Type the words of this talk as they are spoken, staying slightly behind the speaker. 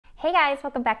Hey guys,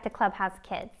 welcome back to Clubhouse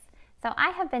Kids. So I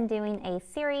have been doing a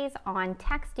series on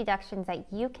tax deductions that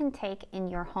you can take in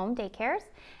your home daycares.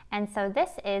 And so this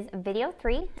is video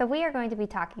 3. So we are going to be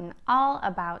talking all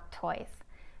about toys.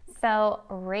 So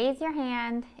raise your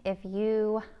hand if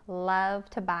you love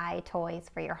to buy toys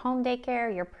for your home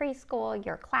daycare, your preschool,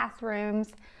 your classrooms.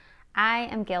 I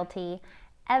am guilty.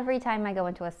 Every time I go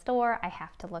into a store, I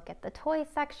have to look at the toy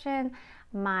section.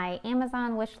 My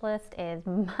Amazon wish list is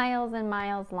miles and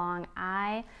miles long.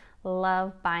 I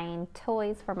love buying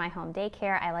toys for my home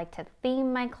daycare. I like to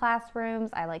theme my classrooms.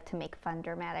 I like to make fun,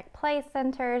 dramatic play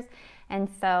centers. And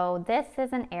so this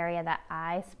is an area that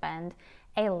I spend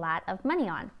a lot of money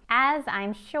on. As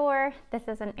I'm sure this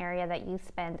is an area that you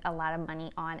spend a lot of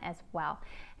money on as well.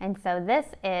 And so this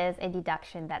is a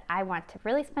deduction that I want to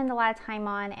really spend a lot of time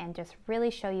on and just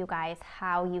really show you guys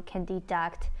how you can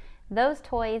deduct those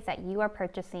toys that you are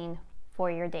purchasing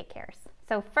for your daycares.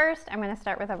 So first, I'm going to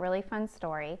start with a really fun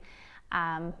story.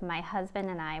 My husband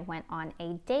and I went on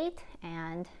a date,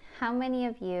 and how many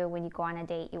of you, when you go on a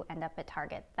date, you end up at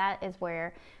Target? That is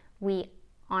where we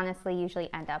honestly usually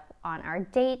end up on our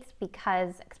dates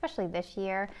because, especially this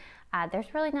year,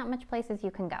 there's really not much places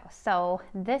you can go. So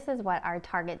this is what our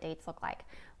Target dates look like.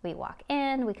 We walk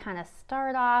in, we kind of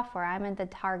start off where I'm in the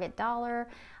Target dollar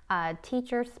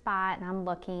teacher spot and I'm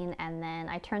looking, and then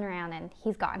I turn around and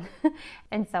he's gone.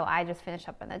 And so I just finish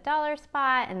up in the dollar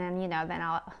spot, and then, then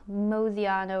I'll mosey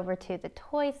on over to the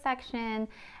toy section,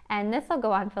 and this will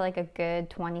go on for like a good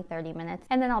 20-30 minutes,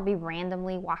 and then I'll be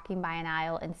randomly walking by an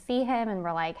aisle and see him, and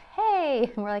we're like,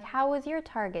 hey, and we're like, how was your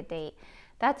Target date?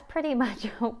 That's pretty much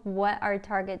what our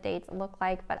Target dates look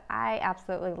like, but I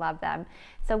absolutely love them.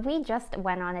 So we just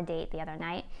went on a date the other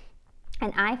night,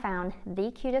 and I found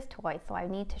the cutest toy, so I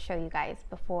need to show you guys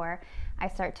before I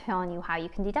start telling you how you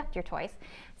can deduct your toys.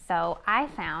 So I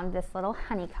found this little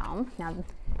honeycomb. Now,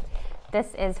 this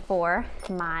is for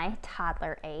my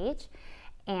toddler age,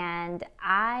 and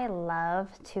I love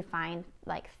to find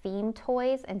like themed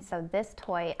toys, and so this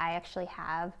toy, I actually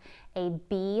have a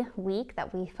bee week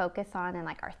that we focus on, and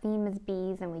like our theme is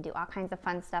bees, and we do all kinds of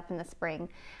fun stuff in the spring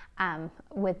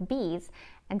with bees.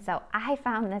 And so I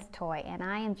found this toy, and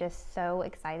I am just so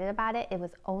excited about it. It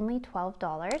was only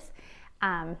 $12,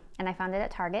 and I found it at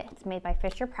Target. It's made by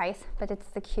Fisher-Price, but it's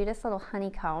the cutest little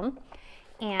honeycomb,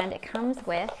 and it comes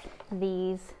with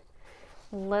these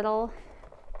little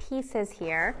pieces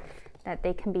here that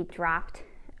they can be dropped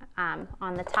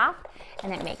on the top,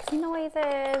 and it makes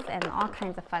noises and all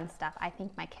kinds of fun stuff. I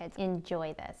think my kids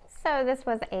enjoy this. So this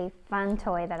was a fun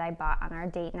toy that I bought on our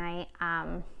date night,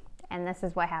 and this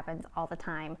is what happens all the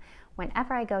time.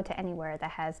 Whenever I go to anywhere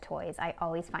that has toys, I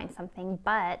always find something,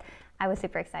 but I was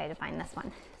super excited to find this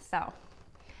one. So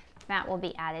that will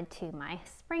be added to my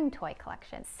spring toy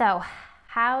collection. So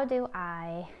how do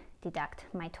I deduct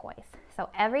my toys? So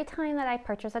every time that I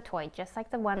purchase a toy, just like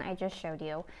the one I just showed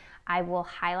you, I will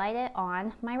highlight it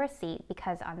on my receipt,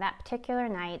 because on that particular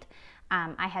night,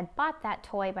 I had bought that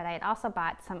toy, but I had also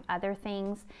bought some other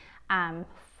things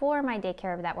for my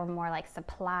daycare that were more like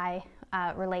supply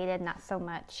related, not so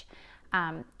much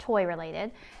toy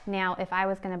related. Now, if I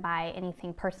was going to buy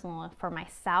anything personal for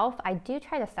myself, I do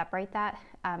try to separate that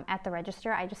at the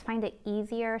register. I just find it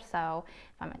easier. So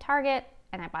if I'm at Target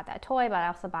and I bought that toy, but I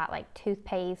also bought like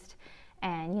toothpaste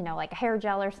and like a hair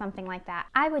gel or something like that,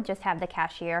 I would just have the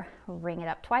cashier ring it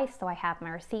up twice, so I have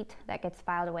my receipt that gets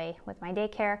filed away with my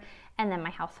daycare, and then my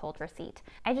household receipt.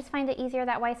 I just find it easier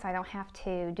that way, so I don't have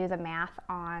to do the math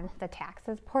on the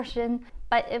taxes portion.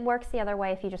 But it works the other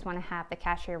way if you just want to have the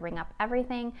cashier ring up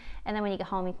everything, and then when you get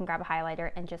home you can grab a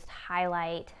highlighter and just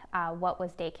highlight what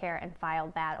was daycare and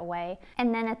file that away.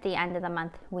 And then at the end of the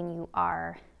month, when you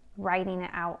are writing it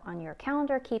out on your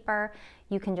calendar keeper,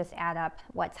 you can just add up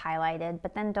what's highlighted,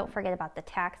 but then don't forget about the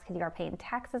tax, because you are paying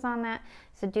taxes on that.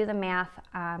 So do the math.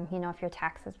 If your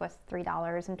taxes was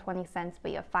 $3.20, but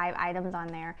you have 5 items on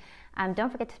there,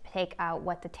 don't forget to take out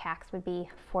what the tax would be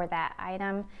for that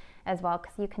item as well,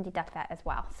 because you can deduct that as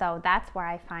well. So that's where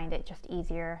I find it just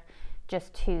easier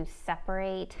just to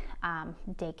separate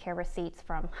daycare receipts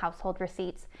from household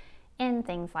receipts in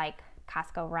things like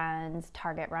Costco runs,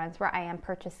 Target runs, where I am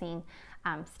purchasing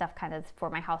stuff kind of for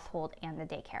my household and the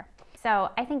daycare.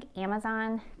 So I think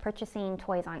purchasing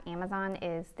toys on Amazon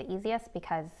is the easiest,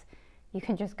 because you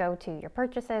can just go to your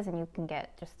purchases and you can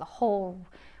get just the whole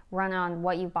run on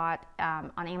what you bought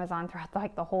on Amazon throughout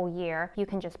like the whole year. You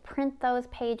can just print those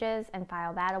pages and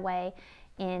file that away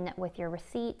in with your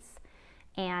receipts.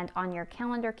 And on your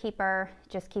calendar keeper,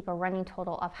 just keep a running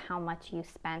total of how much you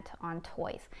spent on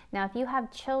toys. Now, if you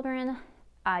have children,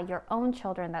 your own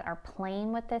children that are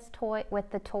playing with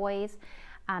the toys,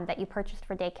 that you purchased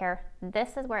for daycare,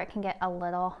 this is where it can get a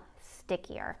little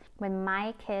stickier. When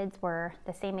my kids were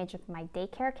the same age as my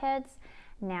daycare kids,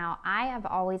 now I have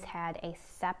always had a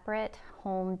separate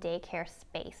home daycare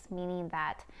space, meaning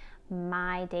that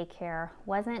my daycare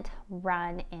wasn't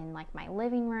run in like my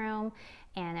living room,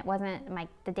 and it wasn't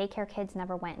the daycare kids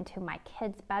never went into my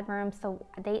kids' bedroom, so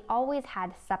they always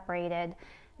had separated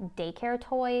daycare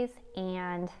toys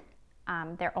and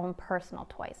their own personal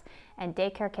toys. And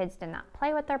daycare kids did not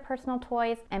play with their personal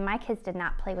toys, and my kids did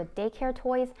not play with daycare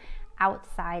toys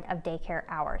outside of daycare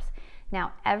hours.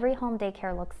 Now, every home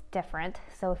daycare looks different,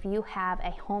 so if you have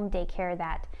a home daycare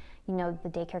that you know the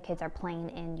daycare kids are playing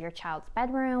in your child's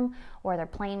bedroom, or they're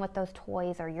playing with those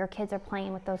toys, or your kids are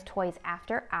playing with those toys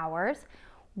after hours,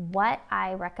 what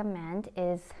I recommend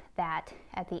is that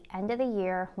at the end of the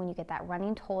year, when you get that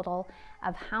running total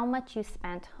of how much you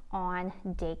spent on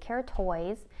daycare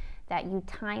toys, that you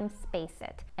time space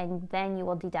it, and then you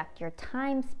will deduct your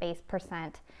time space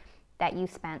percent that you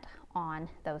spent on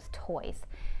those toys.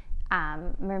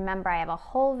 Remember, I have a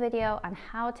whole video on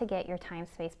how to get your time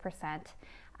space percent.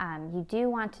 You do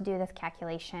want to do this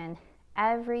calculation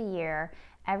every year.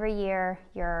 Every year,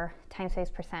 your time space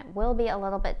percent will be a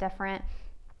little bit different.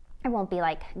 It won't be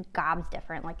like gobs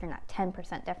different, like you're not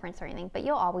 10% difference or anything, but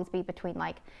you'll always be between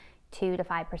like 2 to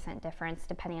 5% difference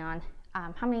depending on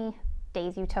how many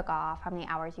days you took off, how many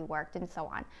hours you worked, and so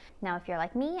on. Now, if you're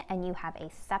like me and you have a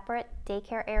separate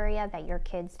daycare area that your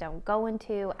kids don't go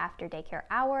into after daycare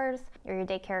hours, or your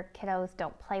daycare kiddos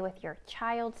don't play with your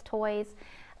child's toys,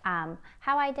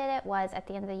 how I did it was at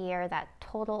the end of the year, that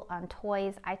total on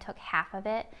toys, I took half of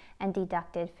it and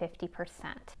deducted 50%.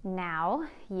 Now,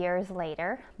 years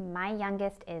later, my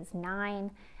youngest is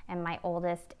 9 and my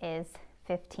oldest is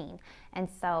 15. And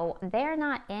so they're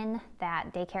not in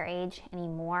that daycare age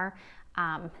anymore.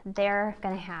 They're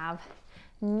gonna have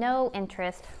no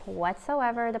interest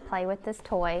whatsoever to play with this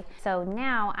toy. So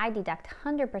now I deduct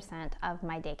 100% of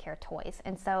my daycare toys.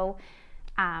 And so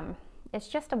it's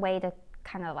just a way to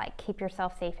kind of like keep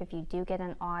yourself safe if you do get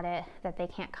an audit, that they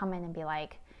can't come in and be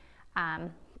like,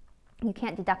 you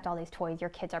can't deduct all these toys, your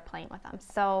kids are playing with them.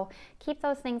 So keep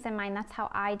those things in mind. That's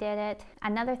how I did it.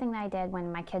 Another thing that I did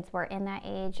when my kids were in that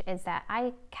age is that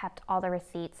I kept all the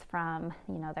receipts from,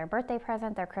 you know, their birthday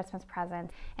present, their Christmas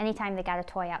present, anytime they got a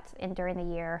toy out during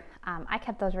the year, I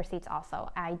kept those receipts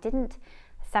also. I didn't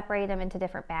separate them into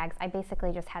different bags. I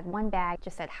basically just had one bag,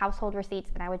 just said household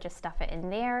receipts, and I would just stuff it in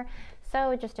there.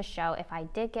 So just to show if I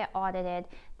did get audited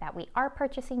that we are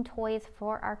purchasing toys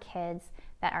for our kids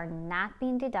that are not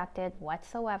being deducted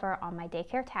whatsoever on my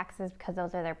daycare taxes, because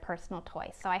those are their personal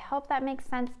toys. So I hope that makes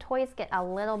sense. Toys get a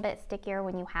little bit stickier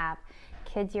when you have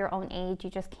kids your own age. You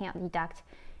just can't deduct,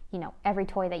 you know, every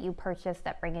toy that you purchase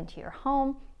that bring into your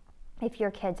home if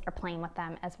your kids are playing with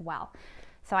them as well.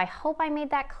 So I hope I made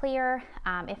that clear.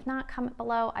 If not, comment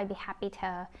below. I'd be happy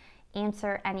to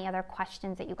answer any other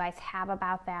questions that you guys have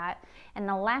about that. And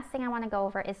the last thing I want to go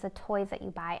over is the toys that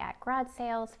you buy at garage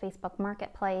sales, Facebook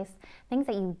Marketplace, things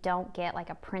that you don't get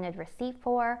like a printed receipt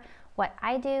for. What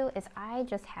I do is I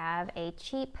just have a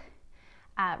cheap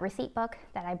receipt book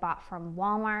that I bought from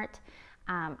Walmart.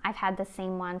 I've had the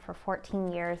same one for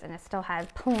 14 years and it still has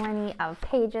plenty of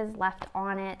pages left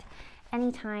on it.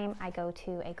 Anytime I go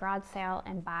to a garage sale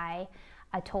and buy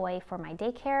a toy for my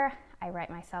daycare, I write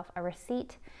myself a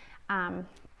receipt and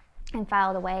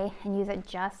file it away and use it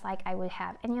just like I would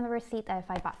have any other receipt that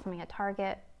if I bought something at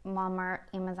Target, Walmart,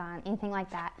 Amazon, anything like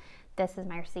that. This is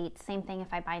my receipt. Same thing if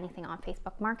I buy anything on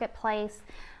Facebook Marketplace.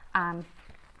 And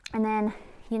then,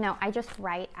 you know, I just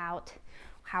write out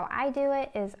how I do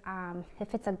it is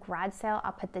if it's a garage sale,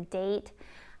 I'll put the date.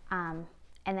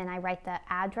 And then I write the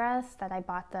address that I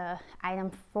bought the item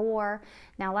for.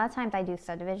 Now, a lot of times I do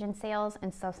subdivision sales,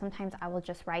 and so sometimes I will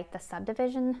just write the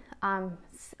subdivision,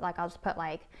 like I'll just put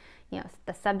like, you know,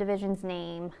 the subdivision's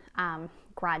name,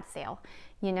 garage sale,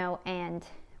 you know, and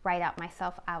write out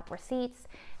myself out receipts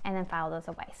and then file those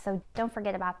away. So don't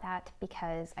forget about that,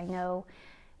 because I know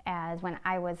as when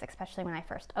I was, especially when I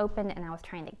first opened and I was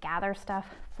trying to gather stuff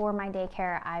for my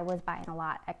daycare, I was buying a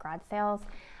lot at garage sales.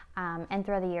 And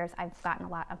throughout the years, I've gotten a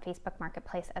lot on Facebook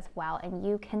Marketplace as well, and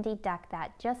you can deduct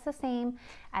that just the same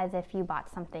as if you bought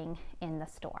something in the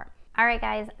store. All right,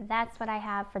 guys, that's what I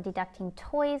have for deducting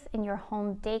toys in your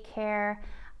home daycare.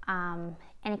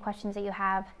 Any questions that you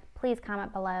have, please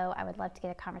comment below. I would love to get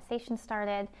a conversation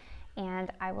started, and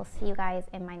I will see you guys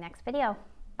in my next video.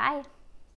 Bye.